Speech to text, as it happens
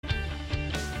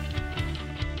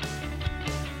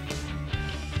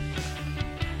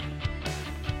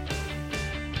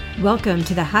Welcome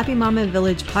to the Happy Mama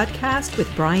Village podcast with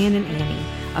Brian and Annie,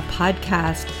 a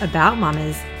podcast about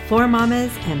mamas, for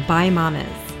mamas, and by mamas.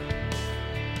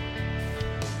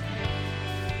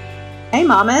 Hey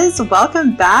mamas,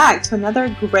 welcome back to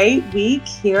another great week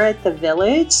here at the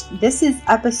Village. This is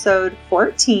episode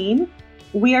 14.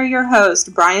 We are your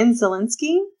host, Brian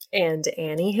Zielinski and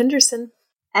Annie Henderson.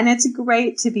 And it's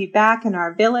great to be back in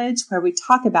our village where we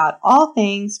talk about all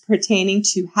things pertaining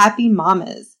to happy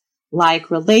mamas,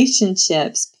 like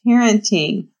relationships,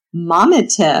 parenting, mama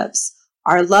tips,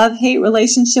 our love-hate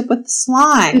relationship with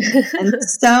slime, and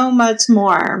so much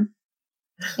more.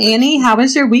 Annie, how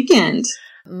was your weekend?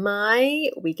 My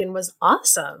weekend was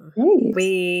awesome. Great.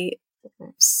 We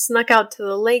snuck out to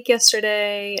the lake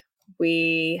yesterday.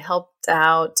 We helped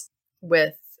out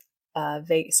with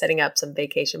setting up some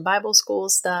vacation Bible school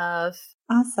stuff.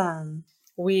 Awesome.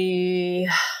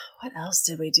 What else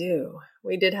did we do?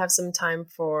 We did have some time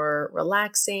for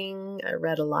relaxing. I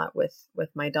read a lot with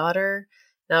my daughter.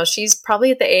 Now she's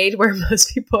probably at the age where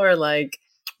most people are like,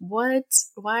 what?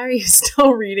 Why are you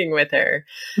still reading with her?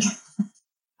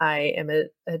 I am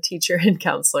a teacher and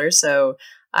counselor, so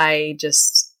I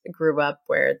just grew up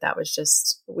where that was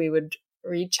just, we would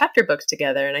read chapter books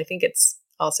together. And I think it's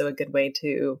also a good way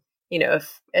to,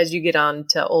 as you get on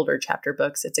to older chapter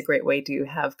books, it's a great way to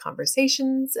have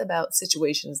conversations about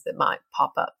situations that might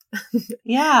pop up.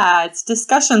 Yeah, it's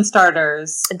discussion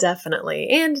starters. Definitely.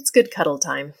 And it's good cuddle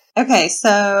time. Okay,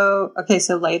 so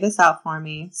lay this out for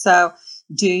me. So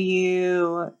do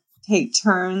you take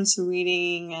turns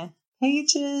reading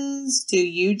pages? Do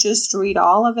you just read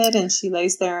all of it and she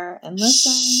lays there and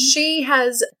listens? She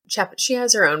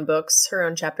has her own books, her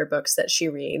own chapter books that she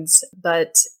reads.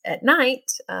 But at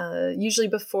night, usually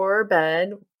before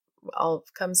bed, I'll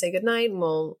come say goodnight and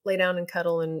we'll lay down and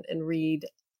cuddle and read.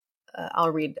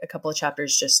 I'll read a couple of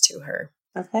chapters just to her.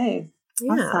 Okay.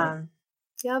 Yeah. Awesome.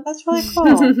 Yeah. That's really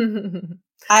cool.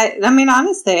 I mean,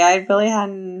 honestly, I really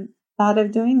hadn't thought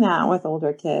of doing that with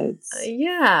older kids.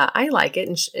 Yeah, I like it,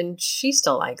 and she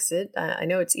still likes it. I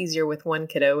know it's easier with one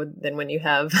kiddo than when you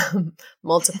have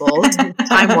multiple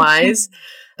time-wise,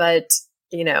 but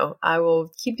I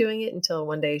will keep doing it until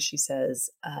one day she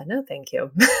says, "No, thank you."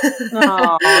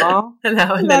 Aww. and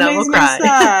then I will cry.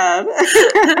 Sad.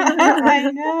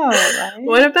 I know. Right?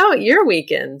 What about your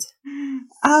weekend?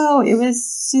 Oh, it was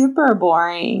super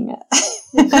boring.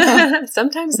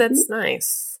 Sometimes that's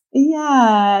nice.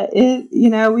 Yeah,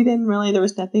 we didn't really, there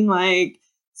was nothing like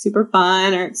super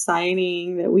fun or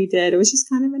exciting that we did. It was just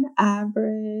kind of an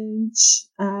average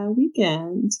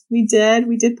weekend. We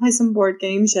did play some board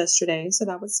games yesterday, so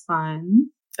that was fun.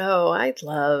 Oh, I'd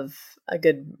love a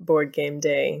good board game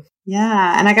day.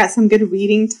 Yeah, and I got some good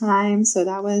reading time, so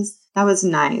that was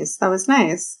nice. That was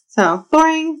nice. So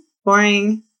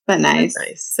boring, but nice.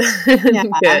 Nice. Yeah.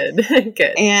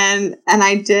 Good. And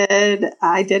I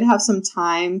did have some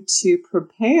time to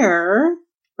prepare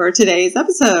for today's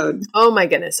episode. Oh my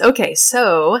goodness. Okay.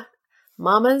 So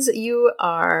mamas, you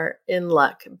are in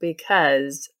luck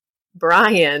because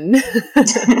Brian,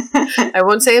 I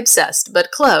won't say obsessed,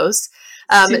 but close.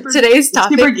 Today's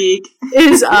topic super geek.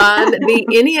 is on the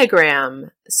Enneagram.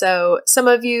 So some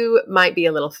of you might be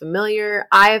a little familiar.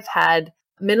 I've had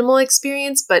minimal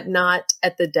experience, but not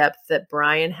at the depth that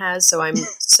Brian has. So I'm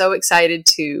so excited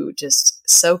to just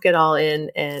soak it all in.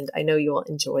 And I know you will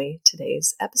enjoy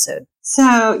today's episode. So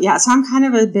I'm kind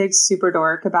of a big super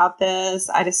dork about this.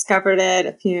 I discovered it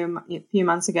a few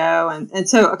months ago. And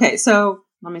so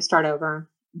let me start over.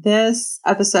 This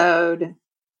episode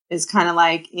is kind of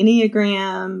like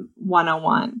Enneagram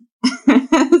 101.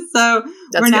 So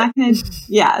we're not going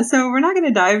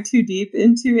to dive too deep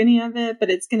into any of it, but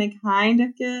it's going to kind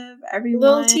of give everyone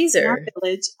a little teaser,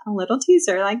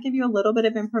 like give you a little bit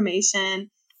of information,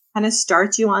 kind of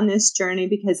start you on this journey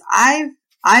because I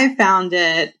found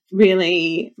it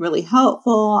really, really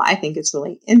helpful. I think it's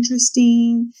really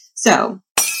interesting. So,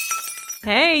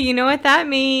 hey, you know what that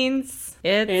means?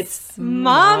 It's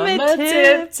Mama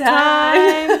Tip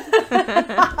time.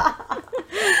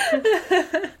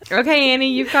 Okay,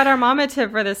 Annie, you've got our Mama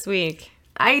Tip for this week.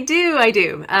 I do.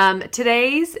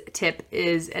 Today's tip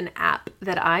is an app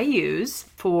that I use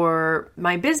for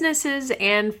my businesses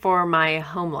and for my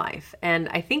home life. And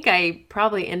I think I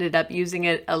probably ended up using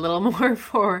it a little more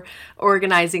for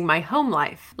organizing my home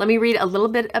life. Let me read a little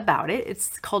bit about it.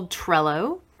 It's called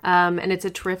Trello, and it's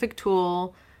a terrific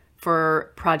tool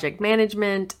for project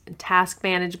management, task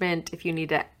management, if you need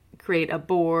to create a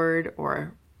board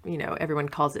or everyone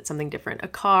calls it something different, a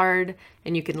card,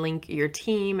 and you can link your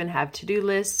team and have to-do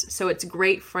lists. So it's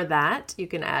great for that. You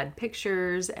can add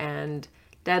pictures and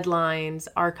deadlines,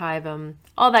 archive them,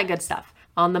 all that good stuff.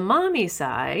 On the mommy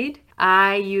side,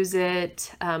 I use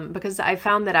it because I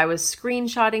found that I was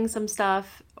screenshotting some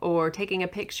stuff or taking a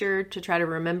picture to try to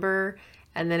remember,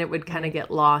 and then it would kind of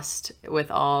get lost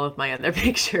with all of my other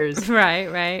pictures.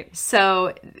 Right.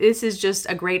 So this is just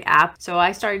a great app. So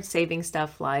I started saving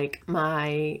stuff like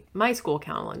my school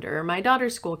calendar, or my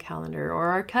daughter's school calendar, or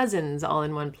our cousins all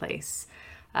in one place.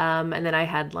 And then I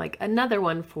had like another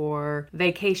one for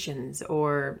vacations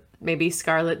or maybe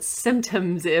Scarlett's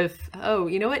symptoms. If, oh,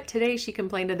 you know what, today she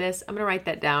complained of this, I'm going to write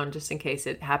that down just in case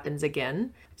it happens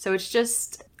again. So it's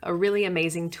just a really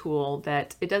amazing tool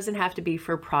that it doesn't have to be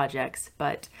for projects,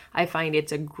 but I find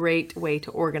it's a great way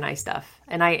to organize stuff.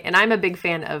 And I'm a big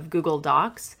fan of Google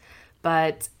Docs,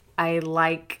 but I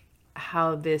like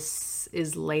how this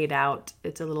is laid out.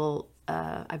 It's a little,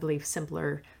 I believe,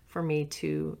 simpler for me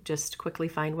to just quickly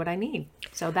find what I need.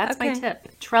 So that's my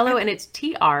tip. Trello, and it's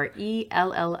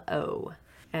Trello.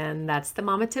 And that's the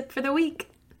mama tip for the week.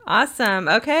 Awesome.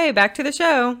 Okay, back to the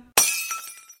show.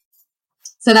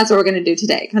 So that's what we're going to do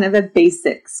today, kind of a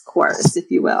basics course,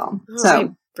 if you will.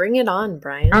 Right. Bring it on,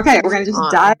 Brian. Okay, we're going to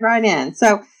just dive right in.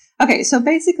 So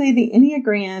basically the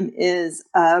Enneagram is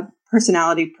a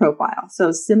personality profile.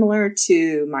 So similar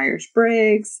to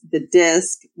Myers-Briggs, the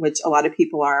DISC, which a lot of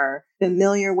people are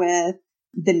familiar with.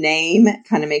 The name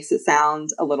kind of makes it sound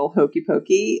a little hokey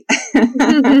pokey.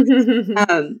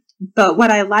 But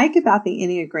what I like about the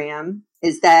Enneagram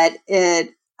is that it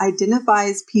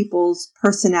identifies people's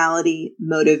personality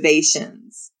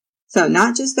motivations. So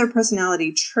not just their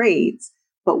personality traits,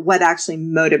 but what actually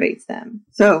motivates them.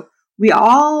 So we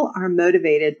all are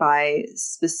motivated by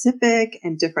specific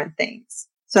and different things.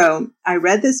 So I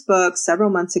read this book several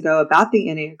months ago about the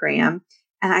Enneagram,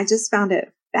 and I just found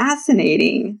it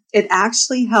fascinating. It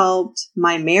actually helped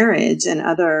my marriage and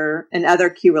other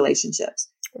key relationships.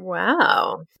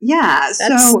 Wow. Yeah.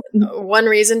 That's one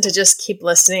reason to just keep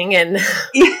listening and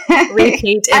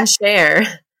repeat and share.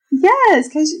 Yes,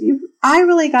 because I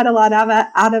really got a lot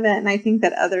out of it, and I think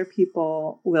that other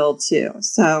people will too.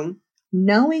 So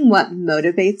knowing what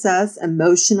motivates us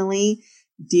emotionally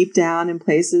deep down in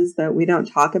places that we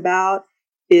don't talk about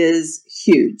is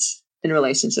huge in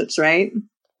relationships, right?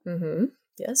 Mm-hmm.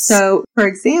 Yes. So, for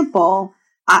example,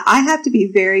 I have to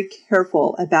be very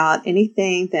careful about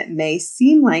anything that may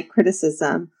seem like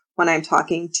criticism when I'm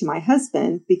talking to my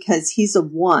husband, because he's a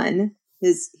 1.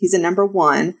 He's a number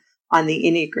 1 on the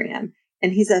Enneagram,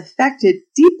 and he's affected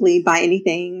deeply by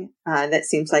anything that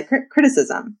seems like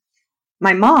criticism.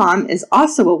 My mom is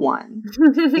also a 1.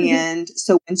 And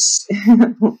so when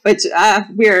which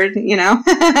weird,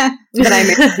 that I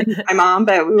married my mom,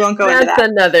 but we won't go into that. That's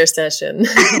another session.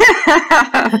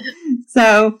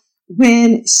 So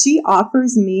when she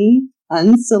offers me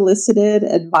unsolicited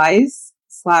advice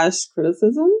 /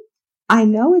 criticism, I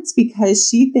know it's because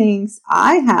she thinks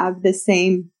I have the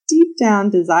same deep down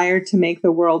desire to make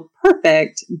the world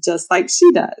perfect, just like she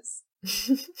does.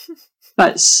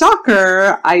 But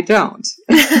shocker, I don't.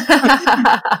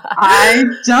 I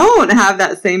don't have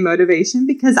that same motivation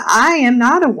because I am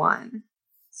not a 1.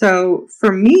 So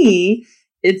for me,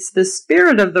 it's the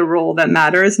spirit of the rule that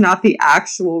matters, not the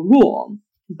actual rule.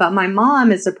 But my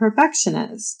mom is a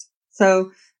perfectionist.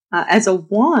 So as a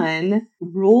 1,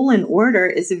 rule and order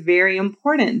is very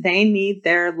important. They need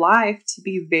their life to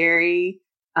be very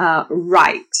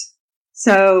right.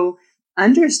 So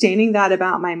understanding that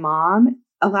about my mom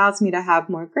allows me to have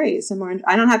more grace and more.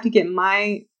 I don't have to get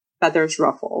my feathers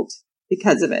ruffled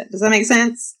because of it. Does that make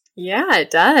sense? Yeah, it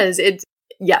does.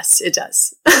 Yes, it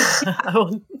does.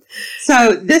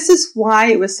 So this is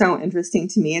why it was so interesting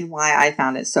to me and why I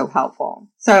found it so helpful.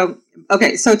 So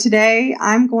today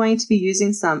I'm going to be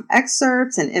using some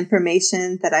excerpts and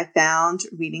information that I found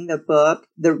reading the book,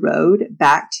 The Road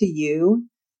Back to You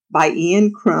by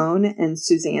Ian Crone and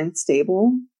Suzanne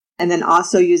Stable. And then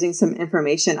also using some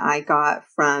information I got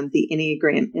from the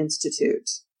Enneagram Institute.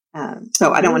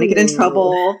 So I don't want to get in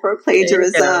trouble for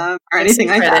plagiarism or anything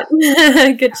like that.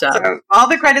 Good job. So all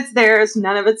the credit's theirs.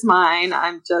 None of it's mine.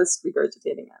 I'm just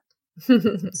regurgitating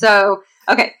it. So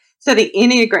the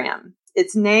Enneagram,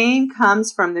 its name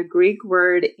comes from the Greek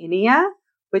word ennea,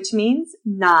 which means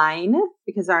 9,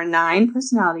 because there are 9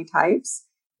 personality types,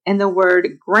 and the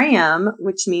word gram,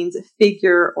 which means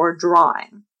figure or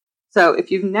drawing. So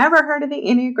if you've never heard of the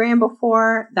Enneagram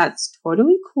before, that's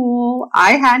totally cool.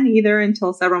 I hadn't either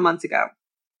until several months ago.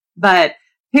 But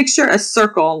picture a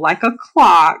circle like a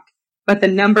clock, but the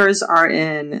numbers are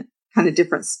in kind of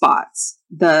different spots.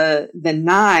 The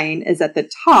 9 is at the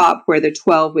top where the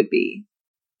 12 would be.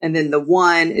 And then the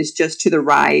 1 is just to the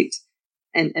right,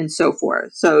 and so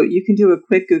forth. So you can do a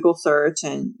quick Google search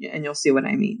and you'll see what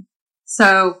I mean.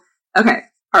 So, okay.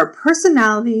 Our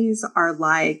personalities are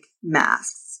like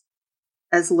masks.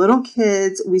 As little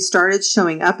kids, we started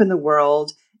showing up in the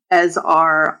world as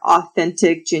our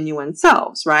authentic, genuine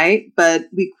selves, right? But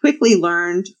we quickly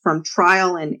learned from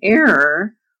trial and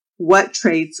error what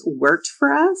traits worked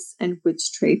for us and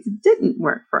which traits didn't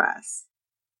work for us.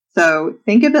 So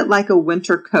think of it like a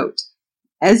winter coat.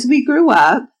 As we grew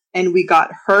up and we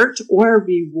got hurt or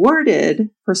rewarded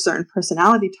for certain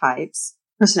personality traits,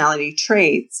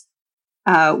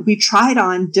 we tried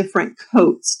on different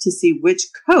coats to see which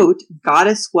coat got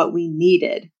us what we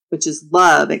needed, which is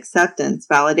love, acceptance,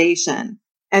 validation.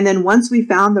 And then once we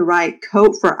found the right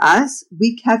coat for us,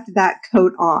 we kept that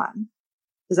coat on.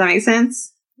 Does that make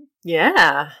sense?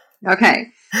 Yeah. Okay.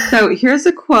 So here's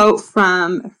a quote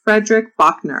from Frederick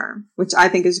Buechner, which I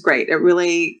think is great.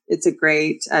 It's a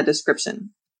great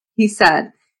description. He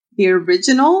said, "The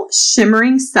original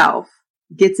shimmering self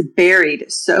gets buried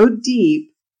so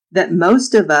deep that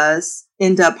most of us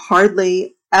end up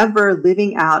hardly ever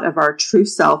living out of our true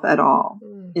self at all.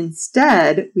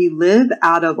 Instead, we live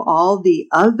out of all the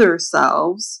other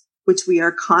selves, which we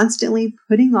are constantly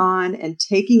putting on and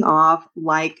taking off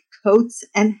like coats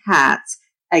and hats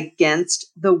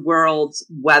against the world's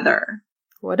weather."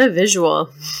 What a visual.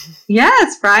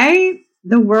 Yes, right?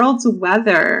 The world's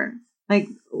weather. Like,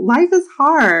 life is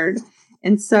hard.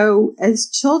 And so as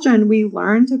children, we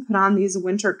learn to put on these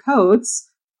winter coats,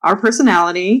 our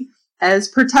personality, as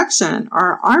protection,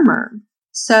 our armor.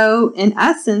 So in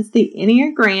essence, the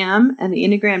Enneagram and the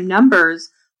Enneagram numbers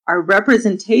are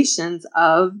representations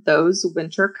of those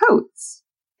winter coats.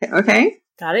 Okay?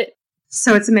 Got it.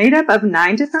 So it's made up of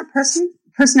 9 different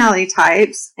personality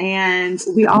types, and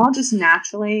we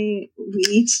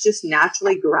each just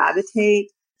naturally gravitate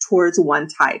towards one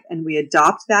type, and we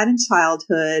adopt that in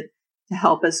childhood to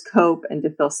help us cope and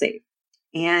to feel safe.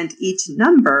 And each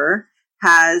number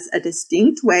has a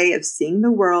distinct way of seeing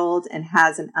the world and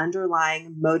has an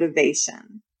underlying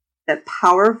motivation that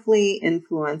powerfully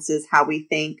influences how we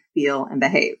think, feel, and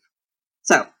behave.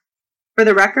 So, for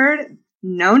the record,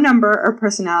 no number or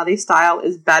personality style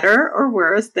is better or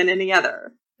worse than any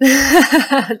other.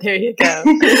 There you go.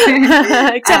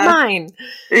 Except mine.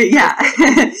 Yeah.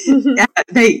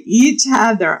 They each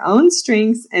have their own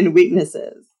strengths and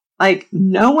weaknesses. Like,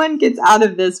 no one gets out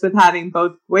of this with having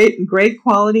both great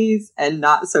qualities and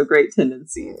not so great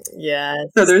tendencies. Yes.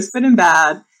 So there's good and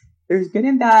bad. There's good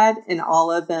and bad in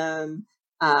all of them.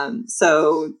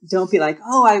 So don't be like,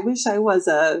 oh, I wish I was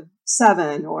a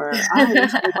 7, or I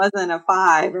wish I wasn't a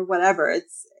 5, or whatever.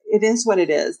 It is what it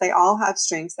is. They all have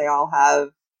strengths. They all have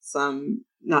some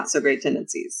not so great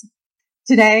tendencies.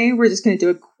 Today, we're just going to do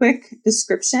a quick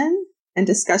description and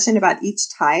discussion about each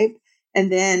type.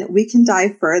 And then we can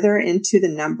dive further into the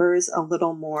numbers a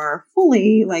little more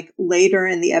fully, like later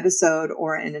in the episode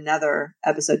or in another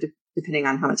episode, depending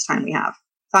on how much time we have.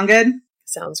 Sound good?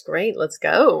 Sounds great. Let's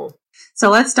go. So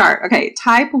let's start. Okay.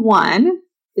 Type 1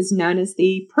 is known as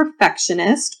the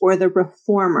perfectionist or the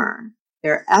reformer.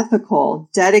 They're ethical,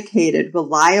 dedicated,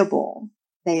 reliable.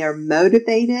 They are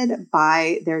motivated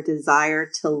by their desire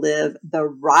to live the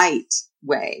right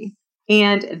way.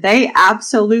 And they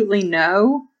absolutely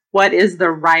know what is the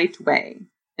right way.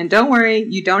 And don't worry,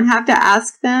 you don't have to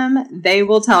ask them. They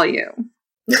will tell you.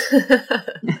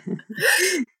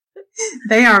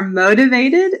 They are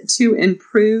motivated to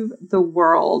improve the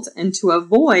world and to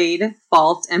avoid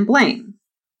fault and blame.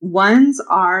 Ones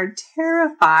are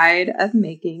terrified of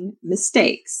making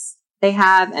mistakes. They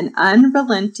have an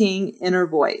unrelenting inner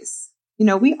voice. You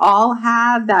know, we all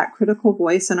have that critical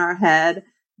voice in our head,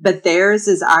 but theirs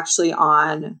is actually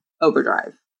on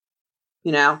overdrive.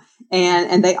 You know,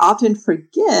 and they often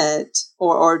forget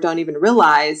or don't even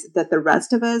realize that the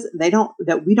rest of us,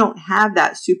 that we don't have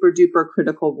that super duper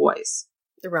critical voice.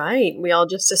 Right. We all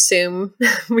just assume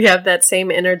we have that same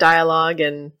inner dialogue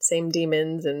and same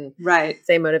demons and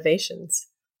same motivations.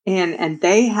 And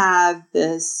they have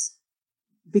this,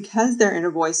 because their inner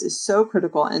voice is so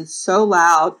critical and so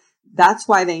loud, that's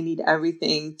why they need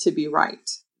everything to be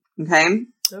right.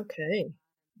 Okay.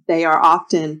 They are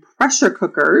often pressure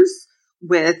cookers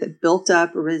with built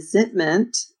up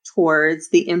resentment towards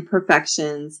the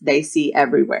imperfections they see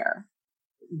everywhere.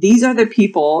 These are the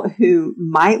people who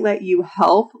might let you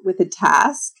help with a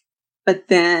task, but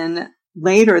then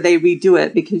later they redo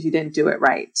it because you didn't do it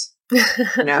right.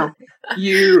 You know,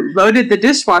 you loaded the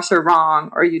dishwasher wrong,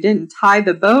 or you didn't tie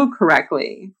the bow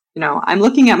correctly. You know, I'm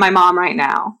looking at my mom right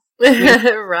now.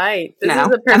 Right. This is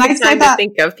the perfect time to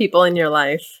think of people in your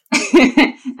life.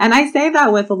 And I say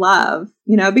that with love,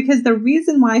 you know, because the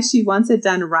reason why she wants it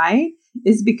done right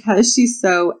is because she's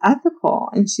so ethical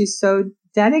and she's so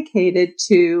dedicated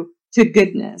to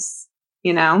goodness.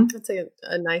 you know? That's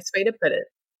a nice way to put it.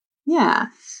 Yeah.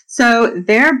 So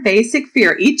their basic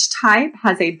fear, each type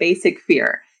has a basic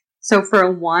fear. So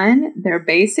for one, their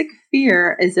basic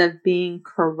fear is of being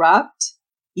corrupt,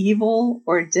 evil,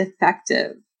 or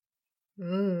defective.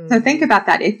 So think about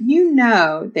that. If you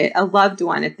know that a loved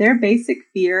one, if their basic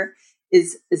fear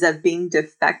is of being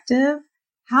defective,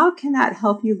 how can that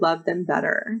help you love them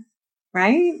better?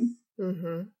 Right?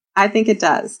 Mm-hmm. I think it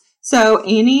does. So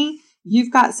Annie,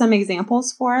 you've got some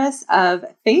examples for us of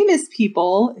famous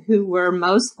people who were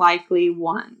most likely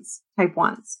type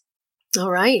ones.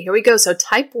 All right, here we go. So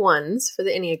type 1s for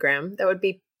the Enneagram, that would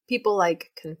be people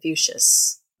like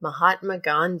Confucius, Mahatma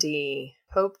Gandhi,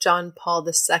 Pope John Paul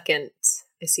II.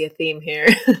 I see a theme here.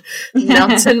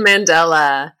 Nelson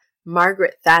Mandela,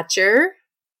 Margaret Thatcher,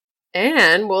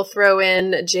 and we'll throw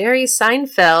in Jerry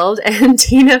Seinfeld and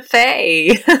Tina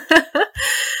Fey.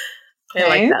 I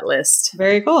like that list.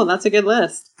 Very cool. That's a good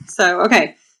list. So,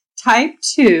 okay. Type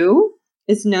 2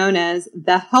 is known as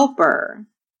the helper.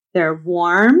 They're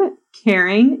warm,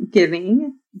 caring,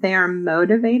 giving. They are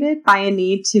motivated by a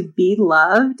need to be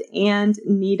loved and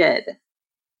needed.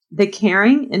 The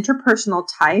caring interpersonal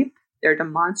type, they're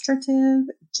demonstrative,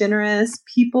 generous,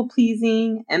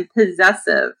 people-pleasing, and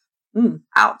possessive.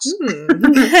 Ouch. See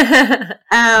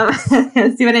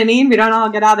what I mean? We don't all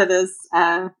get out of this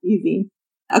easy.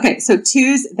 Okay, so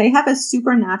 2s, they have a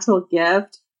supernatural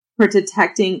gift for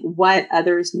detecting what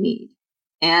others need.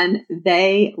 And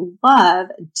they love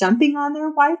jumping on their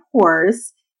white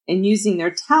horse and using their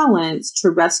talents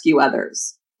to rescue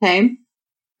others. Okay?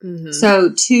 Mm-hmm. So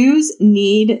 2s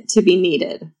need to be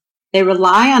needed. They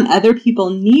rely on other people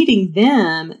needing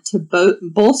them to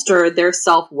bolster their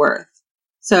self-worth.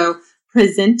 So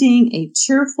presenting a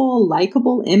cheerful,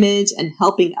 likable image and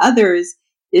helping others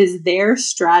is their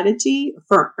strategy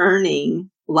for earning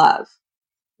love.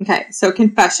 Okay, so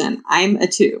confession. I'm a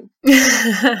 2.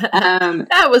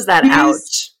 That was that 2s,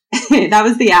 ouch. That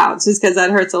was the ouch, just because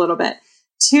that hurts a little bit.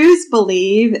 2s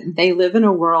believe they live in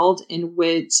a world in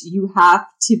which you have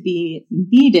to be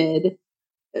needed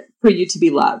for you to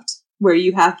be loved, where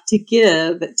you have to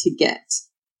give to get.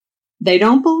 They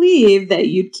don't believe that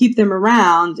you'd keep them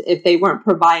around if they weren't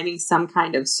providing some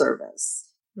kind of service.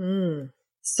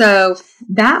 So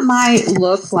that might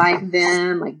look like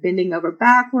them like bending over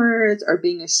backwards or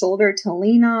being a shoulder to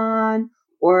lean on,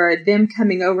 or them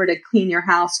coming over to clean your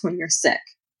house when you're sick,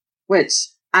 which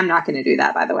I'm not going to do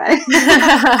that, by the way.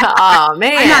 Oh,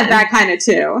 man. I'm not that kind of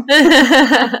 2.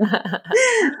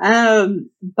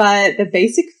 But the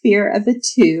basic fear of the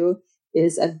 2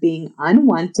 is of being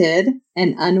unwanted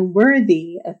and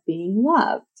unworthy of being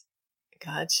loved.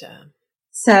 Gotcha.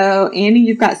 So, Annie,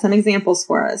 you've got some examples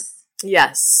for us.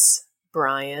 Yes.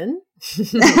 Brian.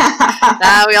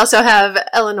 We also have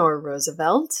Eleanor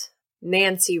Roosevelt,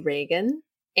 Nancy Reagan,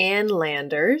 Ann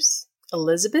Landers,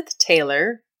 Elizabeth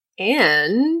Taylor,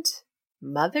 and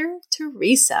Mother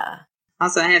Teresa.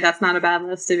 Also, hey, that's not a bad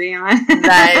list to be on.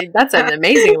 That's an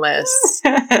amazing list.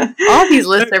 All these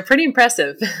lists are pretty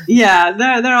impressive. Yeah,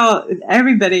 they're all,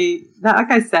 everybody, like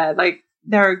I said, like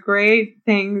there are great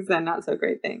things and not so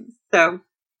great things. So,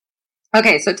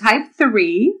 okay, so type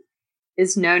 3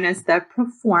 is known as the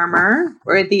performer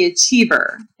or the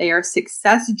achiever. They are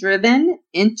success-driven,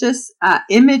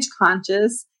 image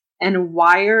conscious, and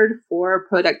wired for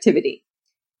productivity.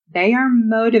 They are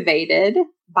motivated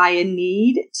by a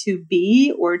need to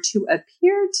be or to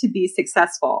appear to be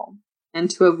successful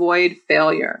and to avoid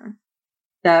failure.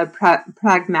 The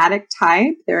pragmatic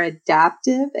type, they're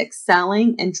adaptive,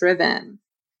 excelling, and driven.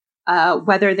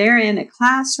 Whether they're in a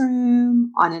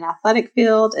classroom, on an athletic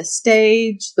field, a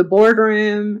stage, the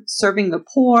boardroom, serving the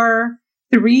poor,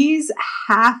 3s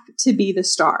have to be the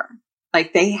star.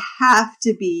 Like they have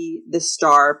to be the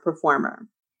star performer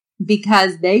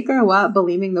because they grow up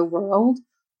believing the world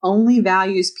only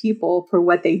values people for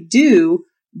what they do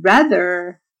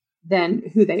rather than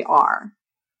who they are.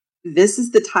 This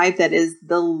is the type that is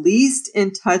the least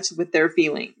in touch with their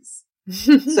feelings.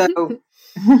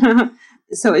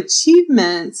 So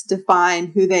achievements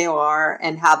define who they are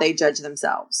and how they judge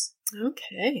themselves.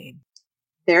 Okay.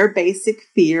 Their basic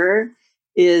fear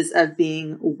is of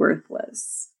being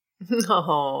worthless.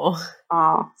 Oh.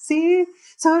 See?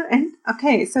 So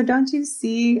don't you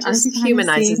see? Just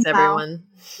humanizes everyone.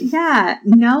 Yeah.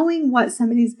 Knowing what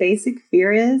somebody's basic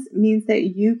fear is means that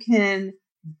you can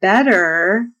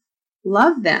better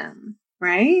love them,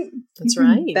 right? That's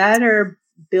right. Better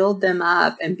build them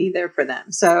up and be there for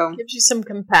them. So gives you some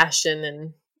compassion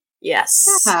and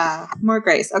yes. Yeah, more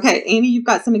grace. Okay, Amy, you've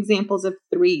got some examples of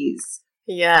 3s.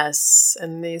 Yes.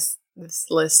 And this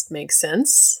list makes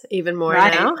sense even more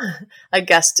now.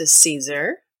 Augustus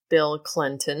Caesar, Bill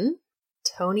Clinton,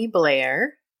 Tony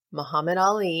Blair, Muhammad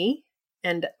Ali,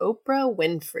 and Oprah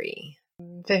Winfrey.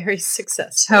 Very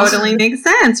successful. Totally makes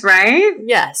sense, right?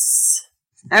 Yes.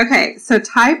 Okay, so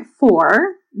type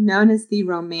 4, known as the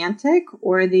romantic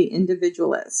or the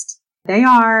individualist. They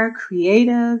are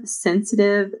creative,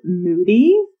 sensitive,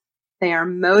 moody. They are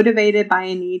motivated by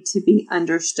a need to be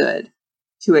understood,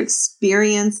 to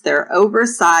experience their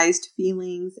oversized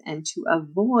feelings, and to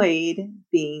avoid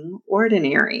being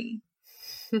ordinary.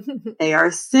 They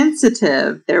are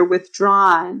sensitive, they're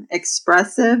withdrawn,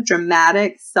 expressive,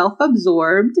 dramatic,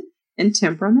 self-absorbed, and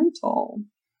temperamental.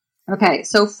 Okay,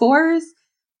 so fours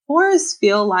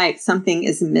feel like something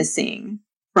is missing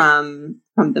from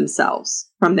themselves,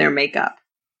 from their makeup.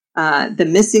 The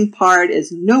missing part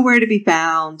is nowhere to be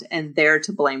found, and they're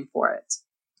to blame for it.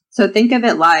 So think of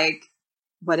it like,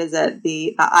 what is it?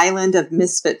 The island of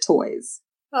misfit toys.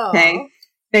 Okay. Aww.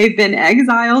 They've been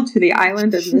exiled to the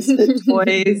island of misfit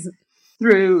toys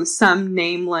through some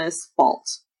nameless fault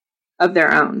of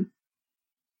their own.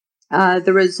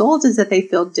 The result is that they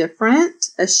feel different,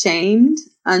 ashamed,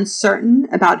 uncertain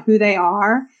about who they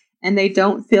are, and they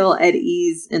don't feel at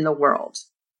ease in the world.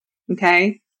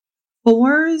 Okay?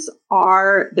 Fours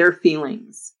are their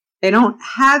feelings. They don't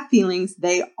have feelings.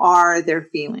 They are their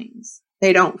feelings.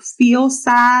 They don't feel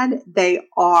sad. They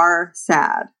are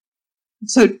sad.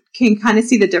 So can you kind of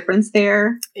see the difference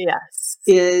there? Yes.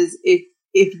 Is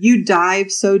if you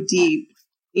dive so deep,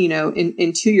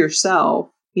 into yourself,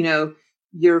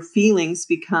 your feelings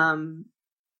become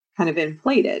kind of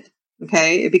inflated.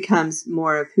 Okay. It becomes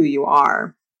more of who you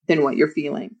are than what you're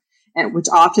feeling, and which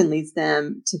often leads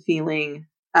them to feeling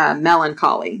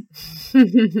melancholy.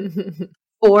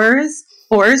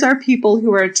 Fours are people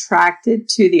who are attracted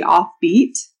to the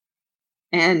offbeat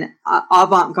and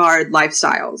avant-garde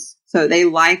lifestyles. So they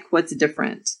like what's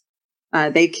different.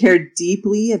 They care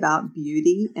deeply about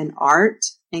beauty and art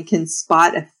and can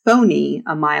spot a phony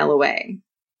a mile away.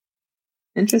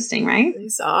 Interesting, right?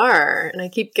 These are. And I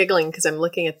keep giggling because I'm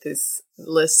looking at this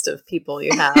list of people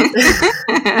you have.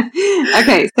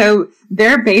 Okay, so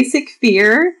their basic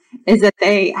fear is that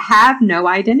they have no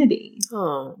identity.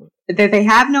 Oh. That they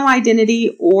have no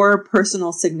identity or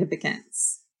personal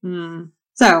significance.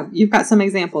 So you've got some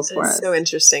examples for us. So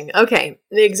interesting. Okay.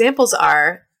 The examples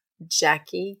are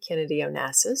Jackie Kennedy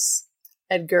Onassis,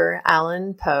 Edgar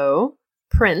Allan Poe,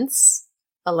 Prince,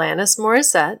 Alanis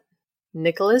Morissette,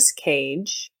 Nicolas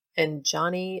Cage, and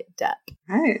Johnny Depp.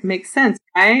 Right. Makes sense,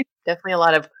 right? Definitely a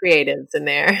lot of creatives in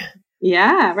there.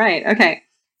 Yeah, right. Okay.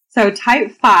 So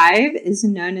type 5 is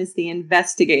known as the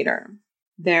investigator.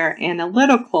 They're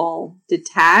analytical,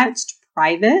 detached,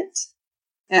 private.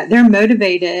 They're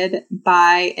motivated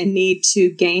by a need to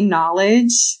gain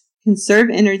knowledge, conserve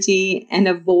energy, and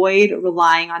avoid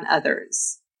relying on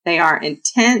others. They are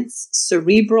intense,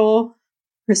 cerebral,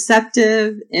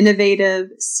 perceptive, innovative,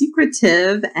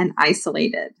 secretive, and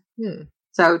isolated.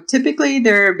 So typically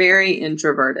they're very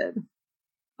introverted.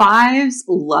 5s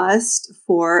lust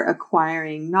for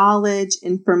acquiring knowledge,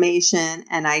 information,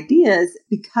 and ideas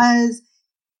because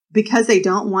they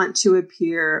don't want to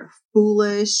appear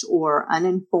foolish or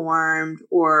uninformed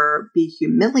or be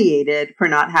humiliated for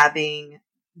not having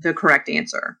the correct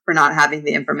answer, for not having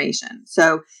the information.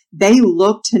 So they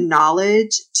look to knowledge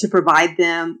to provide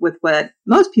them with what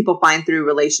most people find through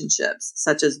relationships,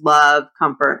 such as love,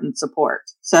 comfort, and support.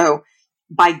 So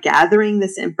by gathering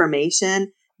this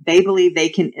information, they believe they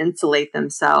can insulate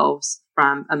themselves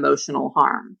from emotional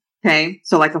harm. Okay.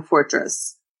 So like a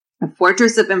fortress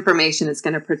of information is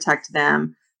going to protect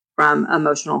them from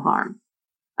emotional harm.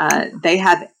 They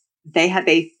have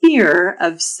a fear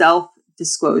of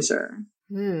self-disclosure.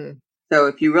 So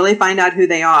if you really find out who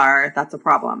they are, that's a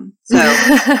problem. So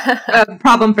a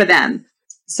problem for them.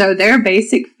 So their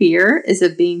basic fear is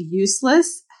of being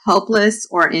useless, helpless,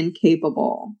 or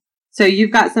incapable. So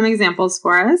you've got some examples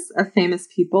for us of famous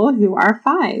people who are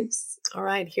 5s. All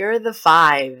right, here are the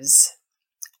 5s.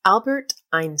 Albert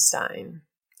Einstein,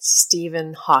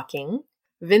 Stephen Hawking,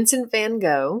 Vincent van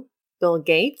Gogh, Bill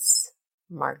Gates,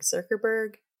 Mark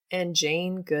Zuckerberg, and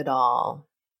Jane Goodall.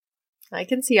 I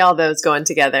can see all those going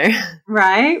together.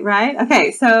 Right.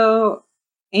 Okay, so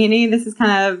Annie, this is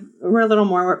we're a little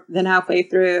more than halfway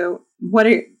through. What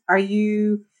are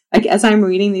you, like, as I'm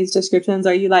reading these descriptions,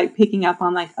 are you like picking up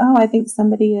on like, oh, I think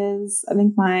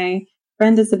my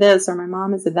friend is a this or my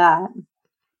mom is a that?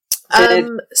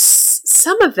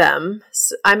 Some of them,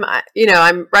 I'm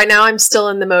right now I'm still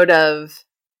in the mode of,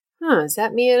 is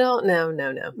that me at all? No.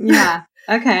 Yeah.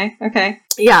 Okay.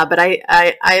 Yeah, but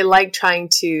I like trying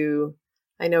to,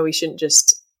 I know we shouldn't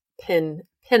just pin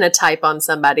a type on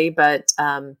somebody, but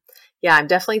yeah, I'm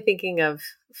definitely thinking of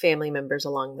family members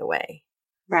along the way.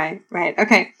 Right.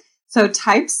 Okay. So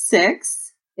type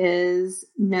 6 is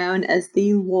known as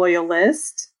the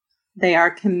loyalist. They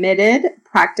are committed,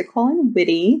 practical, and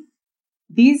witty.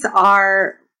 These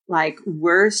are like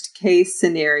worst case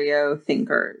scenario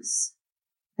thinkers.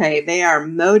 Okay. They are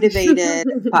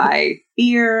motivated by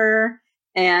fear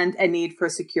and a need for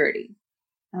security.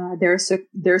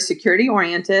 They're security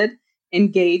oriented,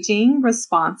 engaging,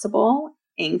 responsible,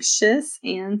 anxious,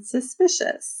 and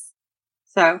suspicious.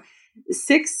 So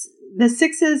the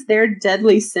sixes, their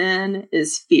deadly sin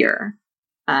is fear.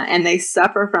 And they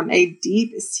suffer from a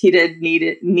deep-seated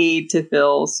need to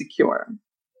feel secure.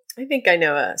 I think I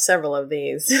know several of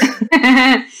these.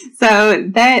 So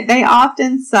they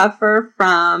often suffer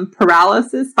from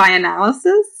paralysis by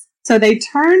analysis. So they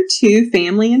turn to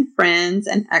family and friends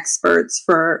and experts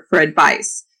for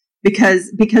advice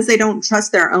because they don't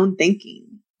trust their own thinking.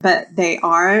 But they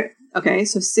are, okay,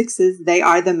 so sixes, they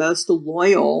are the most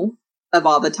loyal of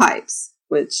all the types,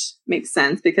 which makes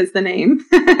sense because the name,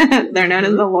 they're known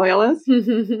as the loyalists.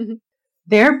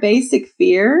 Their basic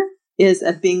fear is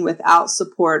of being without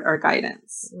support or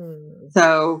guidance.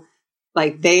 So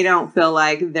like they don't feel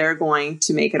like they're going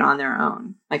to make it on their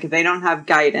own. Like if they don't have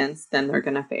guidance, then they're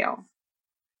going to fail.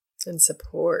 And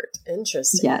support.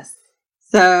 Interesting. Yes.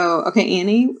 So, okay,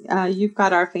 Annie, you've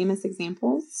got our famous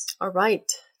examples. All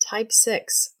right. Type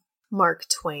 6, Mark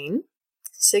Twain,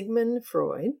 Sigmund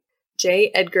Freud,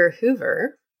 J. Edgar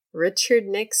Hoover, Richard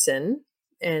Nixon,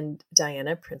 and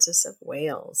Diana, Princess of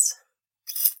Wales.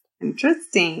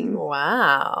 Interesting.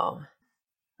 Wow.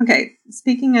 Okay,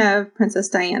 speaking of Princess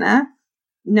Diana,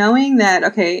 knowing that,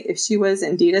 okay, if she was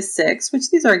indeed a 6, which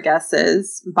these are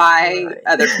guesses by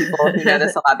other people who know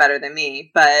this a lot better than me,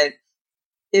 but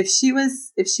if she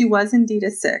was indeed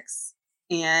a 6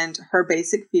 and her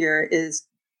basic fear is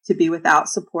to be without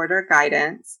support or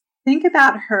guidance, think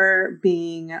about her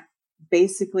being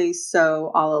basically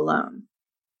so all alone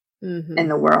in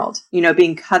the world,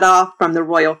 being cut off from the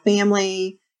royal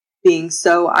family, being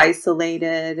so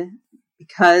isolated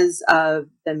because of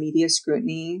the media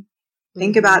scrutiny.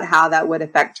 Think about how that would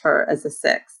affect her as a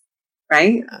 6,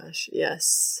 right? Gosh,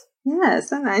 yes.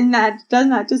 Yes. And that does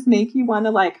not just make you want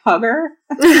to like hug her.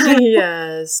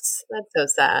 Yes. That's so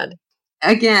sad.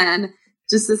 Again,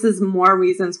 just this is more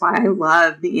reasons why I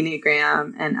love the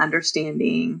Enneagram and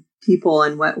understanding people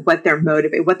and what their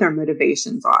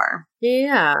motivations are.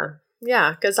 Yeah.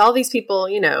 Yeah. Because all these people,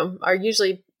 are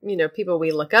usually, people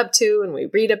we look up to and we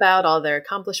read about all their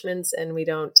accomplishments, and we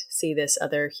don't see this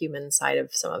other human side of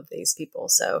some of these people.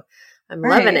 So I'm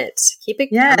loving it. Keep it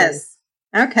yes.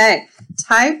 Coming. Okay.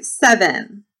 Type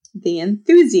 7, the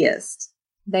enthusiast.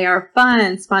 They are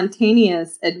fun,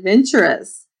 spontaneous,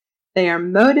 adventurous. They are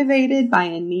motivated by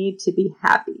a need to be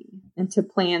happy and to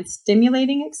plan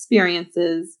stimulating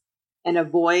experiences and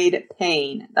avoid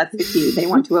pain. That's the key. They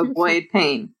want to avoid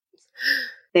pain.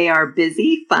 They are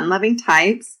busy, fun-loving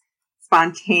types,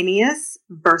 spontaneous,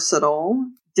 versatile,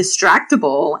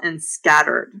 distractible, and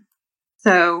scattered.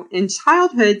 So in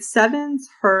childhood, 7s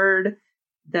heard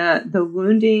the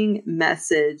wounding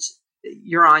message,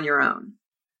 you're on your own.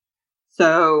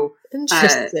 So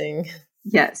interesting.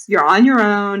 Yes, you're on your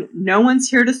own. No one's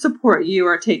here to support you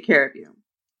or take care of you.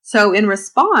 So in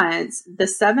response, the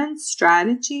 7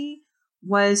 strategy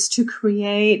was to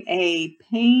create a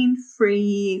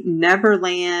pain-free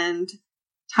Neverland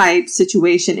type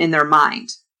situation in their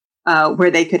mind, where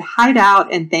they could hide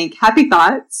out and think happy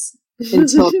thoughts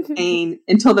until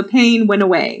the pain went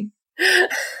away.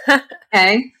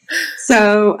 Okay.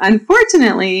 So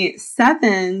unfortunately,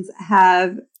 7s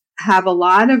have a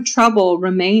lot of trouble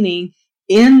remaining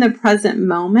in the present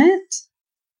moment.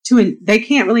 They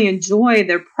can't really enjoy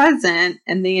their present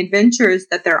and the adventures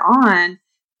that they're on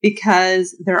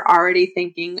because they're already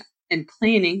thinking and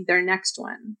planning their next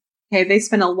one. Okay. They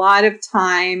spend a lot of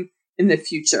time in the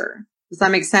future. Does that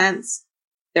make sense?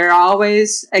 They're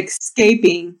always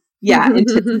escaping. Yeah.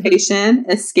 Anticipation,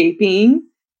 escaping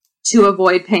to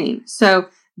avoid pain. So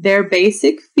their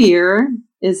basic fear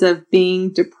is of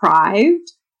being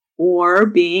deprived or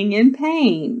being in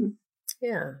pain.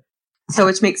 Yeah. So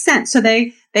which makes sense. So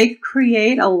they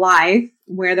create a life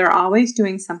where they're always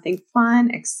doing something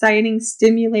fun, exciting,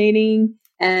 stimulating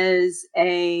as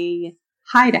a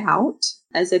hideout,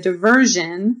 as a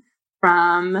diversion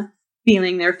from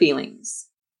feeling their feelings.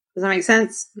 Does that make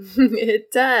sense?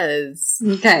 It does.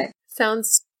 Okay.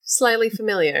 Sounds slightly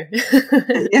familiar.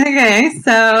 Okay.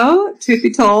 So truth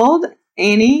be told,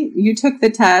 Annie, you took the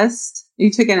test.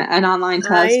 You took an online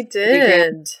test. I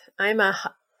did. I'm a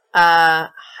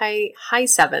high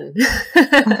 7.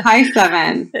 High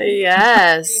 7.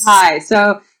 Yes. High.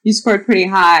 So you scored pretty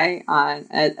high on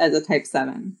as a type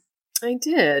 7. I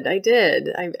did.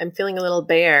 I'm feeling a little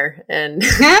bare, and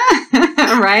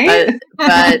right.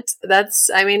 but that's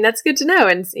good to know.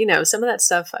 And some of that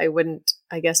stuff I wouldn't,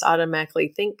 I guess, automatically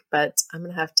think, but I'm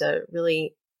gonna have to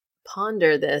really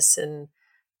ponder this and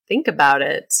think about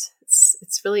it.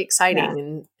 It's really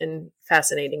exciting and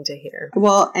fascinating to hear.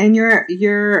 Well, and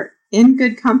you're in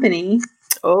good company.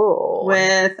 Oh,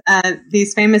 with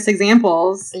these famous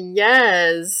examples.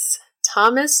 Yes,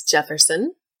 Thomas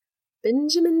Jefferson,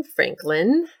 Benjamin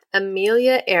Franklin,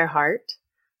 Amelia Earhart,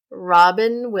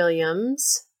 Robin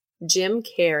Williams, Jim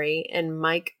Carrey, and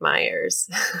Mike Myers.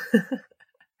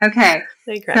 Okay.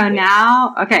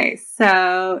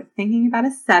 So thinking about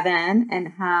a 7 and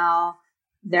how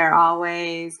they're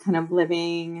always kind of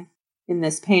living in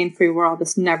this pain-free world,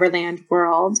 this Neverland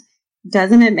world,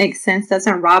 doesn't it make sense?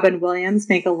 Doesn't Robin Williams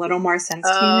make a little more sense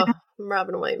to you now?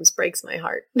 Robin Williams breaks my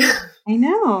heart. I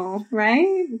know,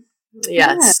 right?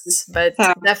 Yes, but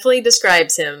definitely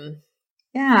describes him.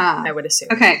 Yeah. I would assume.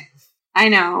 Okay. I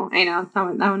know.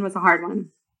 That one was a hard one.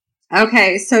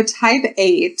 Okay, so type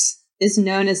 8 is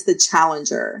known as the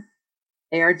challenger.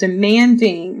 They are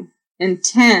demanding,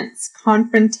 intense,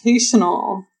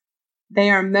 confrontational. They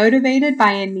are motivated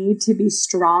by a need to be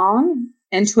strong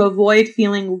and to avoid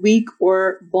feeling weak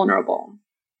or vulnerable.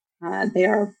 They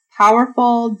are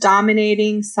powerful,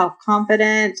 dominating,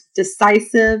 self-confident,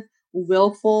 decisive,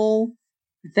 willful.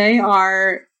 They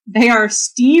are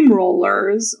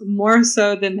steamrollers more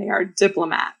so than they are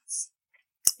diplomats.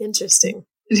 Interesting.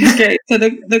 Okay, so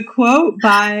the quote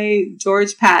by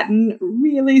George Patton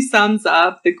really sums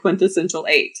up the quintessential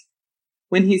 8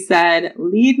 when he said,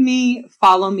 "Lead me,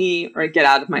 follow me, or get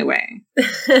out of my way."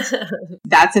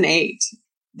 That's an 8.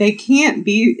 They can't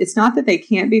be, it's not that they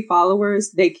can't be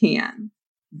followers, they can,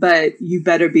 but you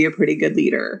better be a pretty good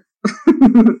leader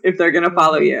if they're going to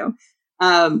follow you,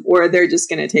 or they're just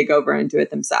going to take over and do it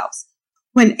themselves.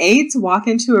 When 8s walk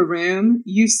into a room,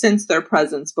 you sense their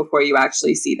presence before you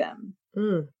actually see them.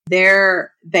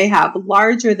 They have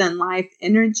larger than life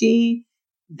energy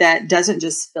that doesn't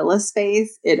just fill a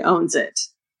space, it owns it.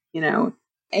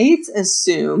 8s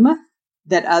assume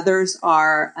that others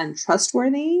are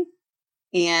untrustworthy,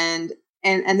 and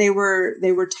they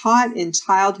were taught in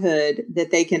childhood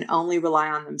that they can only rely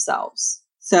on themselves.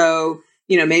 So,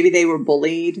 maybe they were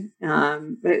bullied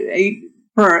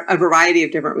for a variety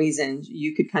of different reasons.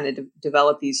 You could kind of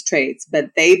develop these traits,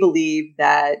 but they believe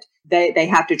that they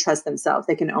have to trust themselves.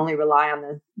 They can only rely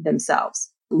on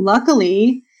themselves.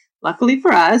 Luckily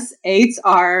for us,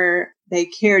 8s they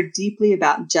care deeply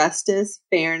about justice,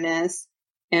 fairness,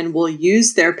 and will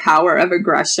use their power of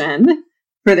aggression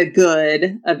for the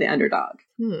good of the underdog.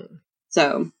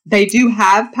 So they do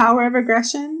have power of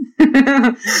aggression.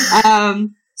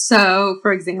 So,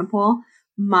 for example,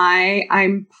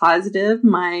 I'm positive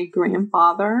my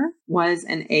grandfather was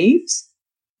an 8.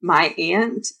 My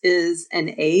aunt is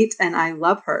an 8, and I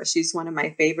love her. She's one of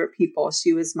my favorite people.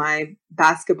 She was my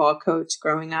basketball coach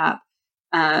growing up.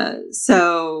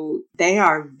 So they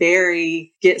are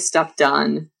very get stuff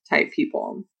done type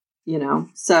people,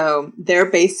 So their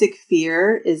basic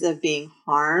fear is of being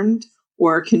harmed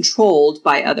or controlled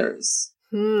by others.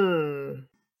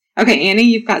 Okay, Annie,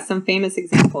 you've got some famous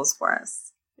examples for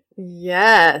us.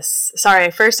 Yes.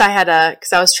 Sorry, first I had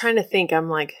because I was trying to think, I'm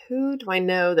like, who do I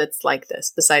know that's like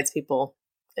this besides people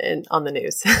on the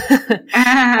news? But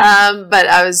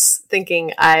I was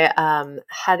thinking I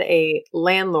had a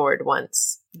landlord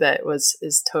once that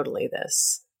is totally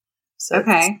this. So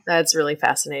okay, that's really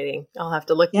fascinating. I'll have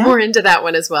to look more into that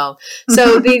one as well.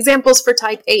 So the examples for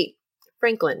type 8,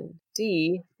 Franklin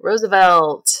D.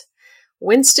 Roosevelt,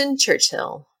 Winston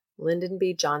Churchill, Lyndon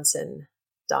B. Johnson,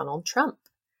 Donald Trump,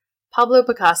 Pablo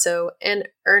Picasso, and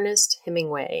Ernest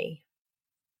Hemingway.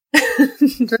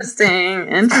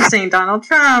 Interesting. Donald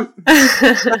Trump.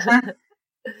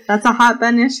 That's a hot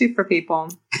button issue for people.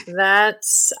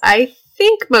 I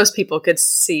think most people could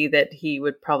see that he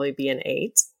would probably be an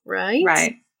 8, right?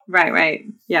 Right.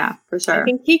 Yeah, for sure. I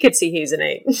think he could see he's an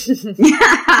 8.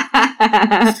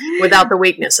 Without the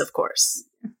weakness, of course.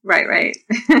 Right.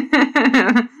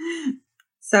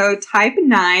 So type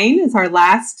 9 is our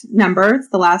last number. It's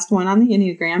the last one on the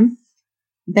Enneagram.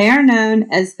 They are known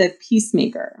as the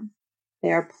peacemaker.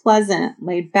 They are pleasant,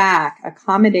 laid back,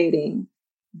 accommodating.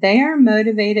 They are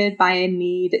motivated by a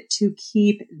need to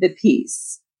keep the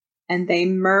peace, and they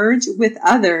merge with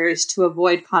others to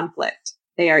avoid conflict.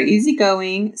 They are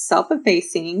easygoing,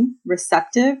 self-effacing,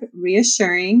 receptive,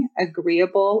 reassuring,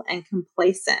 agreeable, and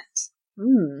complacent.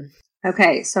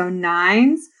 Okay, so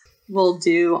 9s will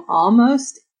do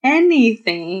almost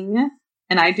anything,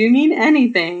 and I do mean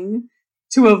anything,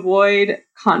 to avoid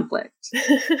conflict.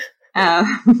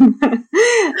 And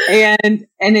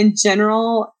in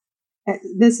general,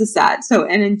 this is sad. So,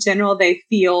 and in general, they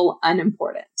feel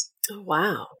unimportant. Oh,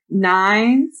 wow.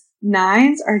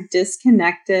 Nines are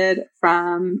disconnected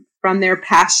from their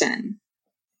passion,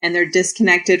 and they're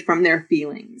disconnected from their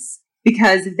feelings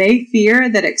because they fear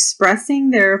that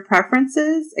expressing their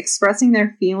preferences, expressing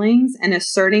their feelings, and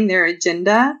asserting their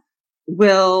agenda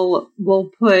will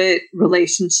put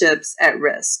relationships at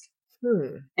risk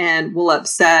and will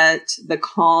upset the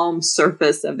calm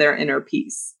surface of their inner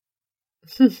peace.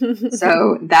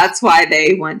 So that's why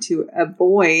they want to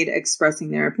avoid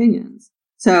expressing their opinions.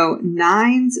 So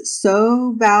nines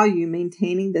so value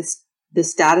maintaining the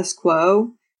status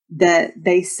quo that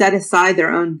they set aside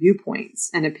their own viewpoints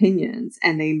and opinions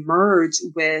and they merge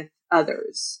with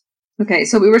others. Okay,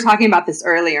 so we were talking about this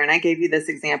earlier and I gave you this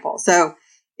example. So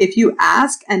if you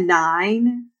ask a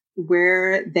 9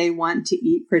 where they want to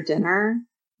eat for dinner,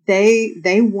 they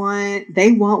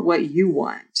want what you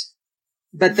want.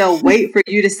 But they'll wait for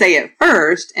you to say it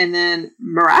first. And then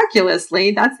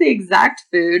miraculously, that's the exact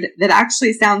food that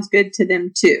actually sounds good to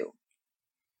them too.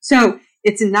 So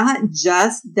it's not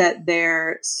just that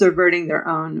they're subverting their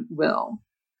own will.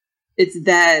 It's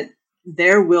that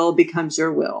their will becomes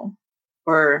your will,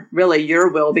 or really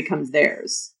your will becomes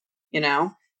theirs,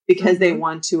 because they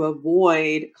want to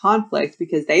avoid conflict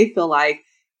because they feel like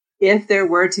if there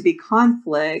were to be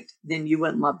conflict, then you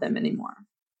wouldn't love them anymore.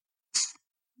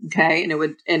 Okay. And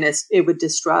it would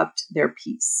disrupt their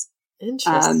peace.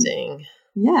 Interesting.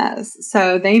 Yes.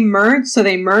 So they merge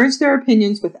their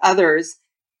opinions with others,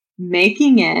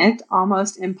 making it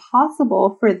almost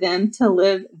impossible for them to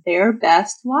live their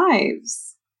best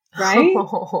lives. Right?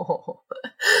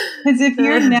 Because if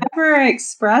you're never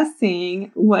expressing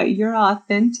what your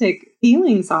authentic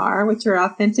feelings are, what your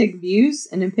authentic views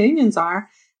and opinions are,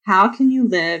 how can you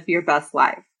live your best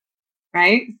life?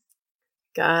 Right?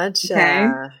 Gotcha. Okay.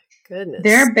 Goodness.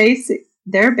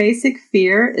 Their basic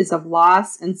fear is of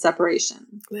loss and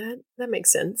separation. That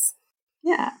makes sense.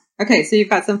 Yeah. Okay, so you've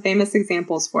got some famous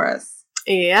examples for us.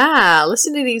 Yeah.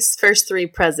 Listen to these first 3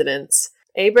 presidents.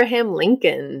 Abraham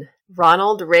Lincoln,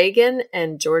 Ronald Reagan,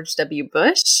 and George W.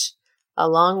 Bush,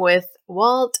 along with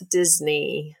Walt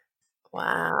Disney.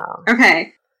 Wow.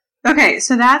 Okay,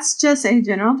 so that's just a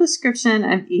general description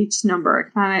of each number,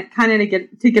 kind of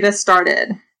to get us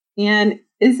started. And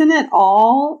isn't it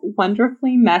all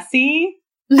wonderfully messy?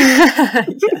 Yes.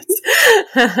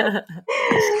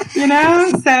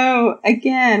 So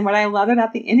again, what I love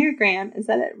about the Enneagram is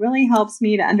that it really helps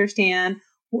me to understand,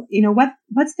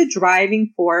 what's the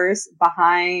driving force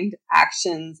behind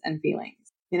actions and feelings.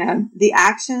 The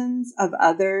actions of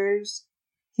others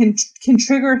can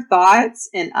trigger thoughts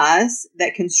in us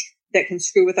that can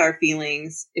screw with our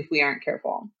feelings if we aren't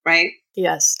careful, right?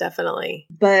 Yes, definitely.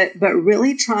 But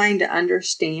really trying to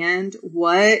understand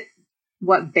what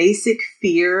basic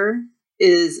fear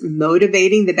is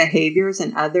motivating the behaviors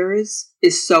in others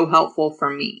is so helpful for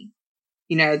me.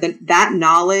 That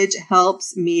knowledge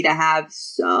helps me to have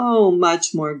so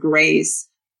much more grace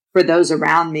for those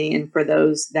around me and for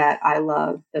those that I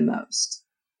love the most.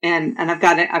 And I've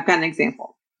got an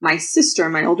example. My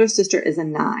older sister is a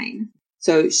 9.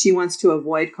 So she wants to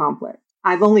avoid conflict.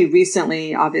 I've only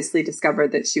recently obviously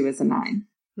discovered that she was a 9.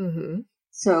 Mm-hmm.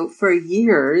 So for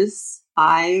years,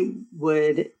 I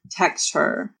would text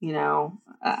her,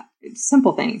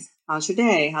 simple things. How's your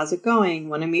day? How's it going?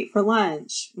 Want to meet for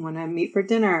lunch? Want to meet for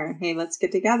dinner? Hey, let's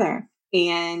get together.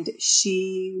 And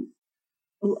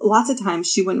lots of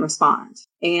times she wouldn't respond.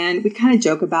 And we'd kind of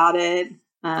joke about it.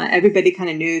 Everybody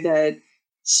kind of knew that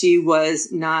she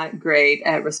was not great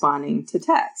at responding to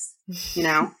texts.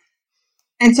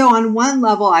 And so on one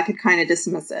level, I could kind of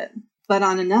dismiss it. But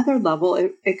on another level,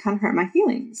 it kind of hurt my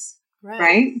feelings.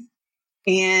 Right?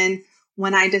 And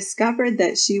when I discovered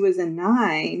that she was a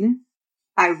 9,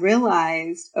 I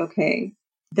realized, okay,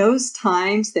 those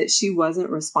times that she wasn't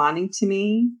responding to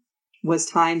me was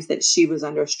times that she was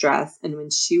under stress and when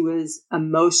she was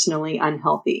emotionally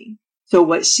unhealthy. So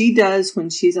what she does when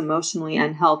she's emotionally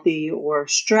unhealthy or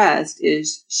stressed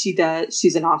is she's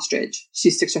an ostrich.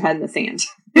 She sticks her head in the sand.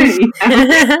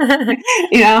 I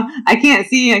can't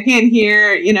see, I can't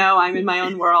hear, I'm in my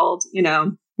own world,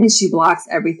 and she blocks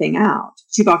everything out.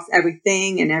 She blocks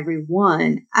everything and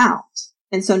everyone out.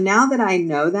 And so now that I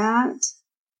know that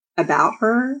about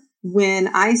her, when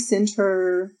I send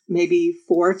her maybe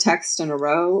 4 texts in a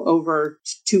row over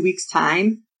 2 weeks'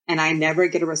 time and I never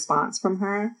get a response from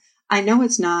her, I know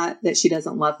it's not that she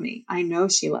doesn't love me. I know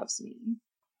she loves me.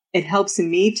 It helps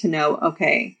me to know,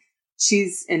 okay,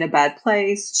 she's in a bad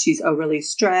place. She's overly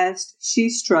stressed.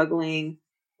 She's struggling.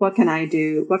 what can I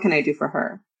do? What can I do for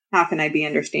her? How can I be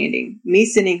understanding? Me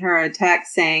sending her a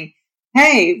text saying,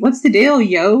 hey, what's the deal,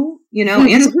 yo?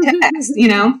 Answer text,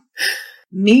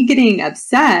 Me getting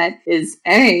upset is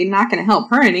not going to help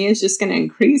her any. It's just going to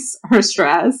increase her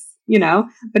stress,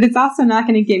 but it's also not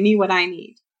going to get me what I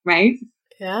need. Right.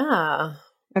 Yeah.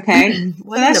 Okay.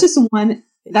 So that's just one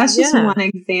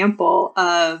example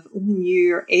of when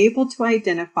you're able to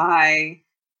identify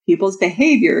people's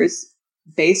behaviors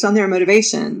based on their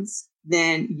motivations,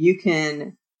 then you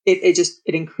can, it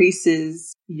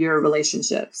increases your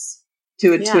relationships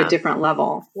to a different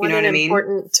level. You know what I mean? What an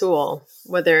important tool,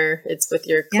 whether it's with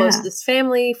your closest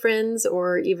family, friends,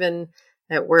 or even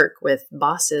at work with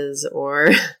bosses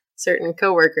or certain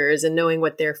coworkers, and knowing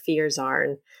what their fears are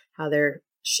and how they're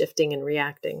shifting and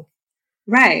reacting.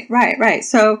 Right.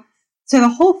 So the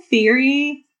whole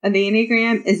theory of the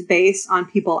Enneagram is based on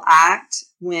people act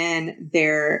when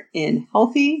they're in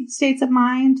healthy states of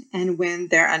mind and when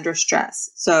they're under stress.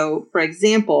 So, for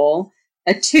example,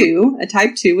 a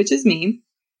type 2, which is me,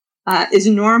 is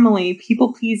normally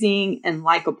people-pleasing and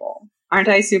likable. Aren't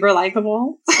I super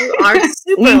likable? You are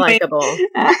super likable.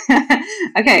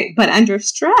 Okay, but under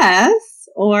stress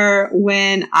or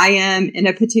when I am in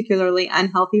a particularly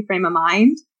unhealthy frame of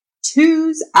mind,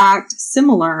 2s act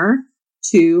similar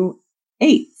to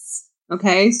 8s.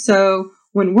 Okay, so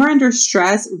when we're under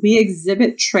stress, we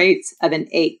exhibit traits of an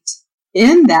 8.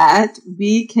 In that,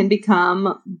 we can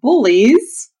become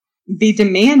bullies, be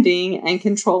demanding and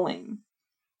controlling.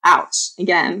 Ouch.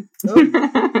 Again.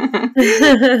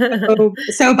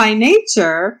 so by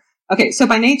nature,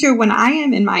 when I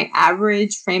am in my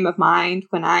average frame of mind,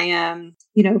 when I am,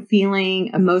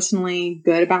 feeling emotionally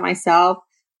good about myself,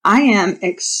 I am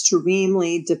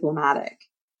extremely diplomatic.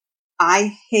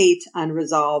 I hate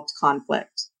unresolved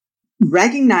conflict.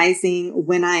 Recognizing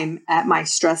when I'm at my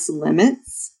stress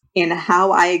limits and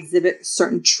how I exhibit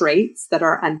certain traits that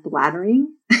are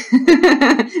unflattering,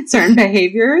 certain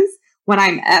behaviors, when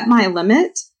I'm at my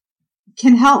limit,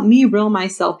 can help me reel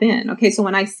myself in. Okay, so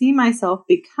when I see myself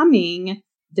becoming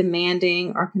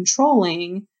demanding or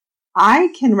controlling,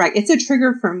 it's a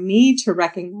trigger for me to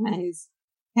recognize,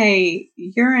 hey,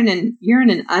 you're in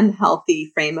an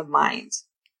unhealthy frame of mind,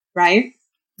 right?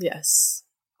 Yes.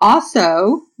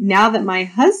 Also, now that my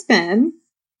husband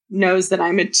knows that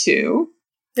I'm a 2,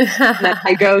 that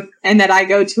I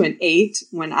go to an 8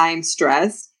 when I'm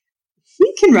stressed,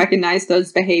 he can recognize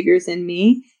those behaviors in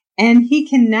me, and he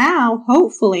can now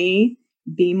hopefully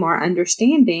be more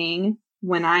understanding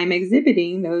when I'm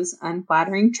exhibiting those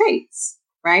unflattering traits,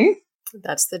 right?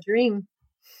 That's the dream.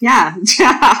 Yeah,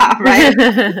 right.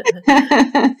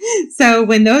 So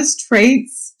when those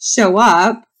traits show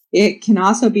up, it can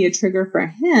also be a trigger for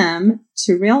him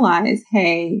to realize,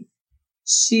 hey,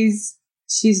 she's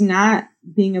not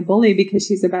being a bully because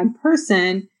she's a bad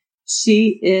person.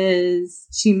 She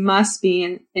must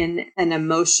be in an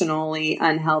emotionally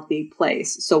unhealthy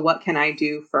place. So what can I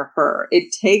do for her?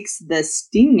 It takes the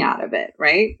sting out of it,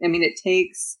 right? I mean, it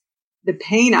takes the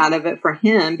pain out of it for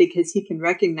him because he can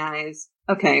recognize,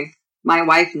 okay, my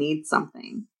wife needs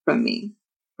something from me,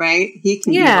 right? He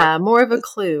can more of a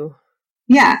clue.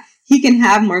 Yeah, he can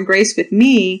have more grace with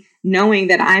me knowing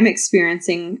that I'm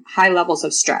experiencing high levels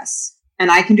of stress.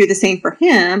 And I can do the same for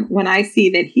him when I see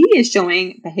that he is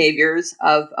showing behaviors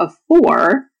of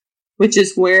 4, which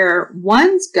is where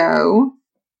 1s go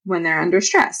when they're under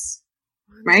stress,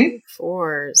 right?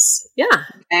 4s. Yeah.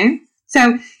 Okay.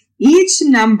 So each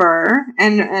number,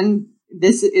 and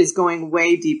this is going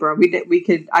way deeper.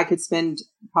 I could spend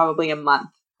probably a month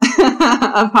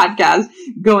of podcast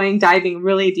diving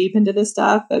really deep into this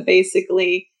stuff. But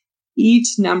basically,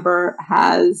 each number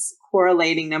has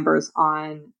correlating numbers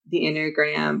on the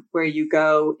Enneagram where you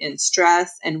go in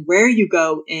stress and where you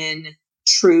go in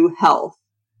true health,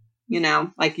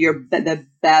 like the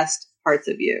best parts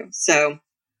of you. So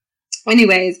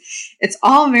anyways, it's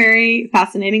all very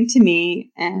fascinating to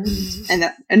me. And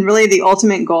really the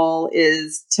ultimate goal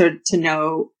is to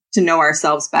know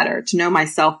ourselves better, to know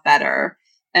myself better,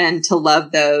 and to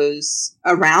love those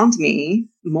around me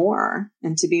more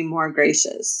and to be more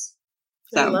gracious.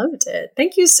 So, I loved it.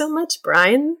 Thank you so much,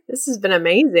 Brian. This has been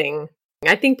amazing.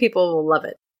 I think people will love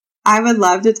it. I would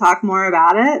love to talk more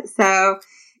about it. So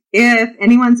if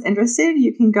anyone's interested,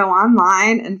 you can go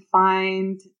online and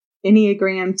find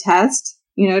Enneagram test,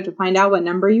 to find out what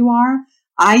number you are.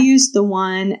 I use the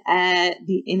one at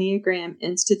the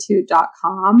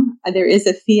EnneagramInstitute.com. There is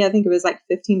a fee. I think it was like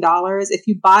 $15. If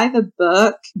you buy the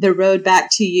book, The Road Back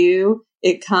to You,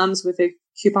 it comes with a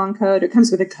coupon code. It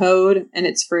comes with a code and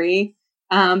it's free.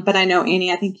 But I know,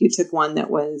 Annie, I think you took one that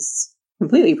was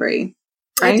completely free.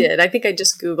 right? I did. I think I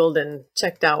just Googled and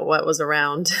checked out what was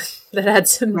around that had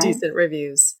some decent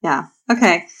reviews. Yeah.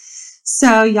 Okay.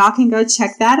 So y'all can go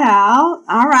check that out.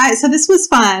 All right. So this was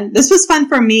fun. This was fun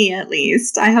for me, at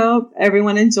least. I hope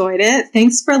everyone enjoyed it.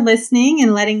 Thanks for listening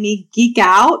and letting me geek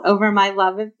out over my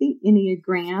love of the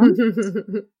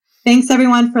Enneagram. Thanks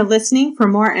everyone for listening. For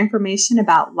more information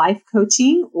about life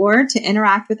coaching or to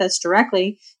interact with us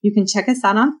directly, you can check us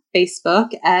out on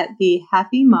Facebook at the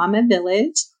Happy Mama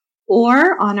Village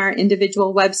or on our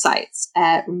individual websites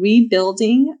at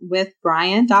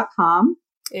rebuildingwithbrian.com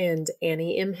and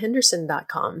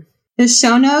AnnieMHenderson.com. The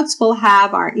show notes will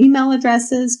have our email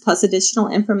addresses plus additional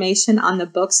information on the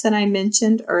books that I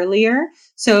mentioned earlier.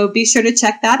 So be sure to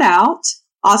check that out.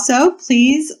 Also,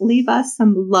 please leave us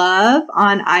some love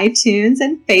on iTunes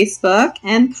and Facebook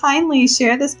and kindly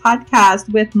share this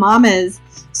podcast with mamas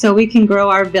so we can grow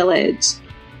our village.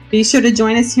 Be sure to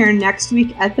join us here next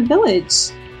week at the Village.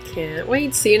 Can't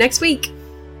wait. See you next week.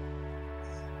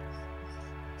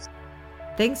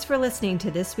 Thanks for listening to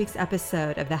this week's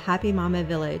episode of the Happy Mama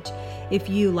Village. If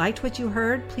you liked what you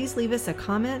heard, please leave us a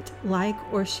comment, like,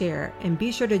 or share, and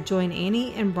be sure to join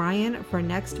Annie and Brian for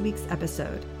next week's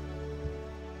episode.